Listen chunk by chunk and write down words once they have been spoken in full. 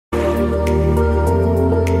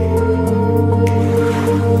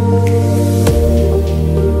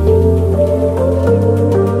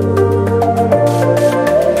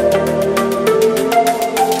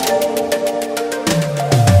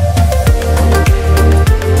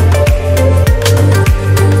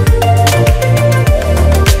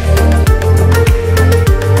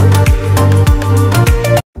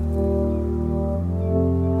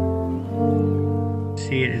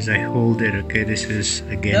Okay, this is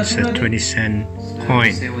against a 20-cent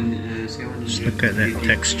coin. Just look at that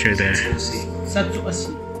texture there.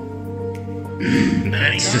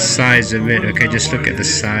 Nice, the size of it. Okay, just look at the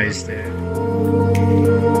size there.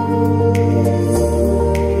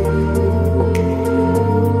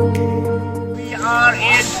 We are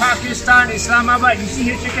in Pakistan, Islamabad. You see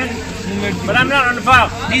here chicken? But I'm not on the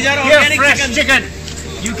farm. These are organic fresh chicken.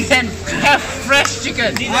 You can have fresh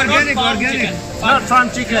chicken. These are organic. Not farm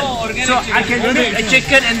chicken. No, organic so chicken. I can cook a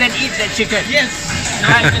chicken and then eat that chicken. Yes.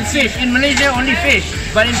 And fish. In Malaysia, only fish.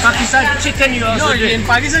 But in Pakistan, chicken you also do. In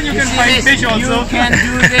Pakistan you can find fish also. You can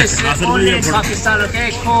do this only in Pakistan, okay?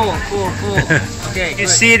 Cool. Okay, you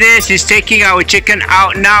see this? He's taking our chicken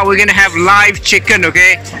out now. We're gonna have live chicken,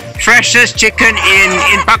 okay? Freshest chicken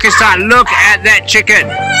in Pakistan. Look at that chicken.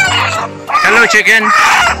 Hello, chicken.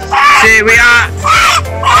 See, we are...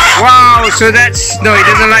 Wow, so that's... No, he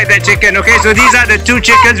doesn't like that chicken. Okay, so these are the two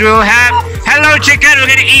chickens we will have. Hello, chicken. We're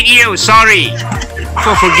gonna eat you. Sorry.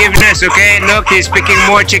 For forgiveness, okay? Look, he's picking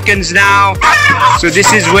more chickens now. So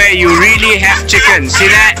this is where you really have chicken. See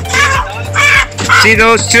that? See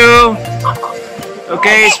those two?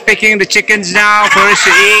 Okay, he's picking the chickens now for us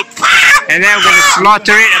to eat. And then we're going to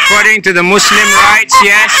slaughter it according to the Muslim rites,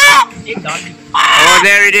 yes? Oh,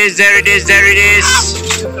 there it is. And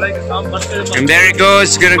there it goes.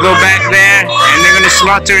 It's going to go back there. And they're going to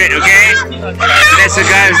slaughter it, okay? That's the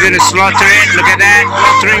guy who's going to slaughter it. Look at that.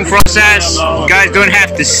 Slaughtering process. You guys don't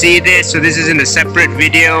have to see this. So this is in a separate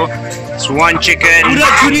video. It's one chicken.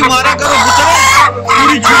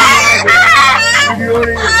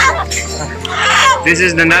 This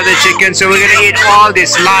is another chicken. So we're going to eat all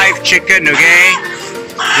this live chicken, okay?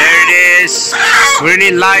 There it is.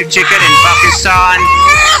 Really live chicken in Pakistan.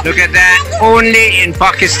 Look at that. Only in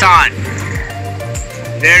Pakistan.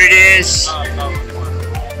 There it is.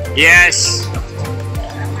 Yes.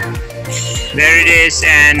 There it is.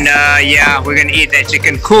 And yeah, we're gonna eat that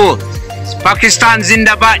chicken. Cool. Pakistan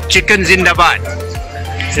Zindabad. Chicken Zindabad.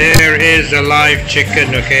 There is a live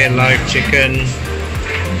chicken. Okay, live chicken.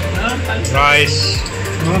 Rice.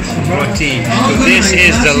 Roti. So this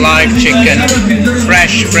is the live chicken,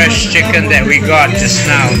 fresh chicken that we got just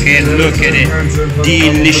now. Okay, look at it,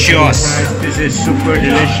 delicious. This is super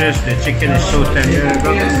delicious. The chicken is so tender.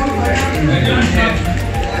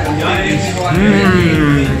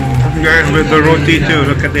 Guys, with the roti too.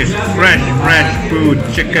 Look at this, fresh food,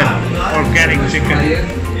 chicken, organic chicken.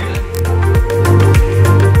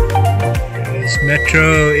 It's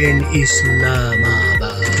Metro in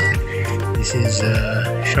Islamabad. This is a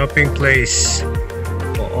shopping place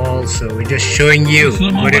for all, so we're just showing you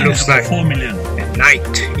what it looks like 4 million. at night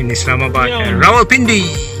in Islamabad and Rawalpindi.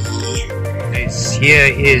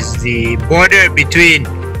 Here is the border between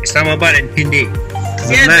Islamabad and Pindi.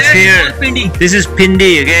 Yes, here. This is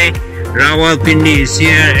Pindi, okay? Rawalpindi is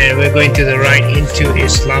here, and we're going to the right into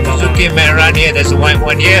Islamabad. Looking around here, there's a white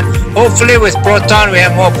one here. Hopefully with Proton, we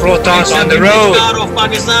have more Protons on the road. Car of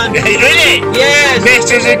Pakistan. Really? Yes.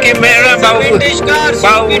 Best Suzuki Mera Vintage car.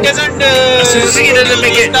 Suzuki doesn't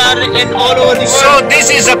make it in all over the world. So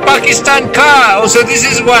this is a Pakistan car. So this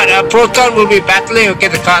is what a Proton will be battling. Okay,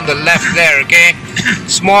 the car on the left there. Okay,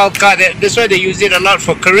 small car. That's why they use it a lot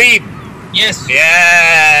for Kareem. Yes.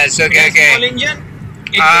 Yes. Okay. Small engine.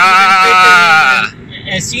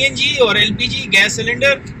 CNG or LPG gas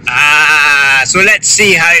cylinder. So let's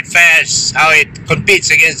see how it fares, how it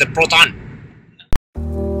competes against the Proton.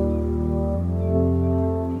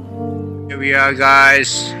 Here we are,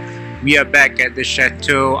 guys. We are back at the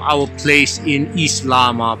chateau, our place in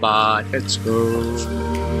Islamabad. Let's go.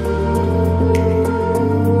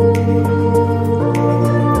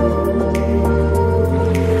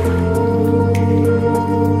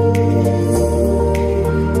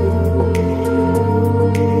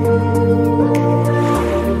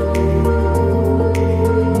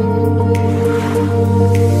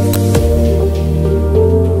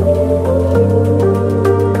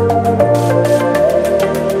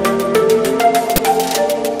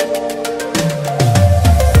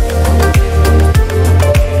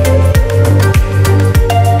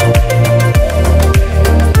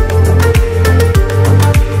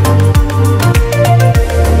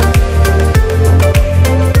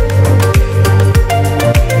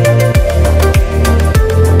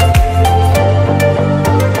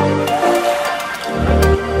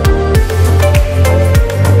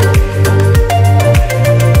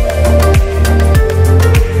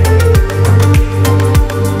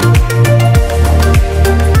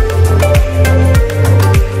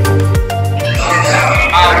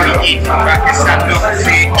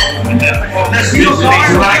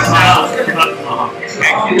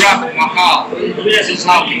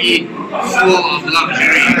 full of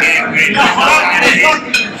luxury. Okay,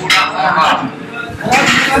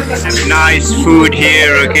 have nice food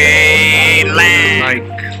here. Okay, lamb like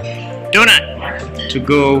donut to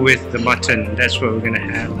go with the mutton. That's what we're gonna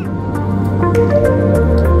have.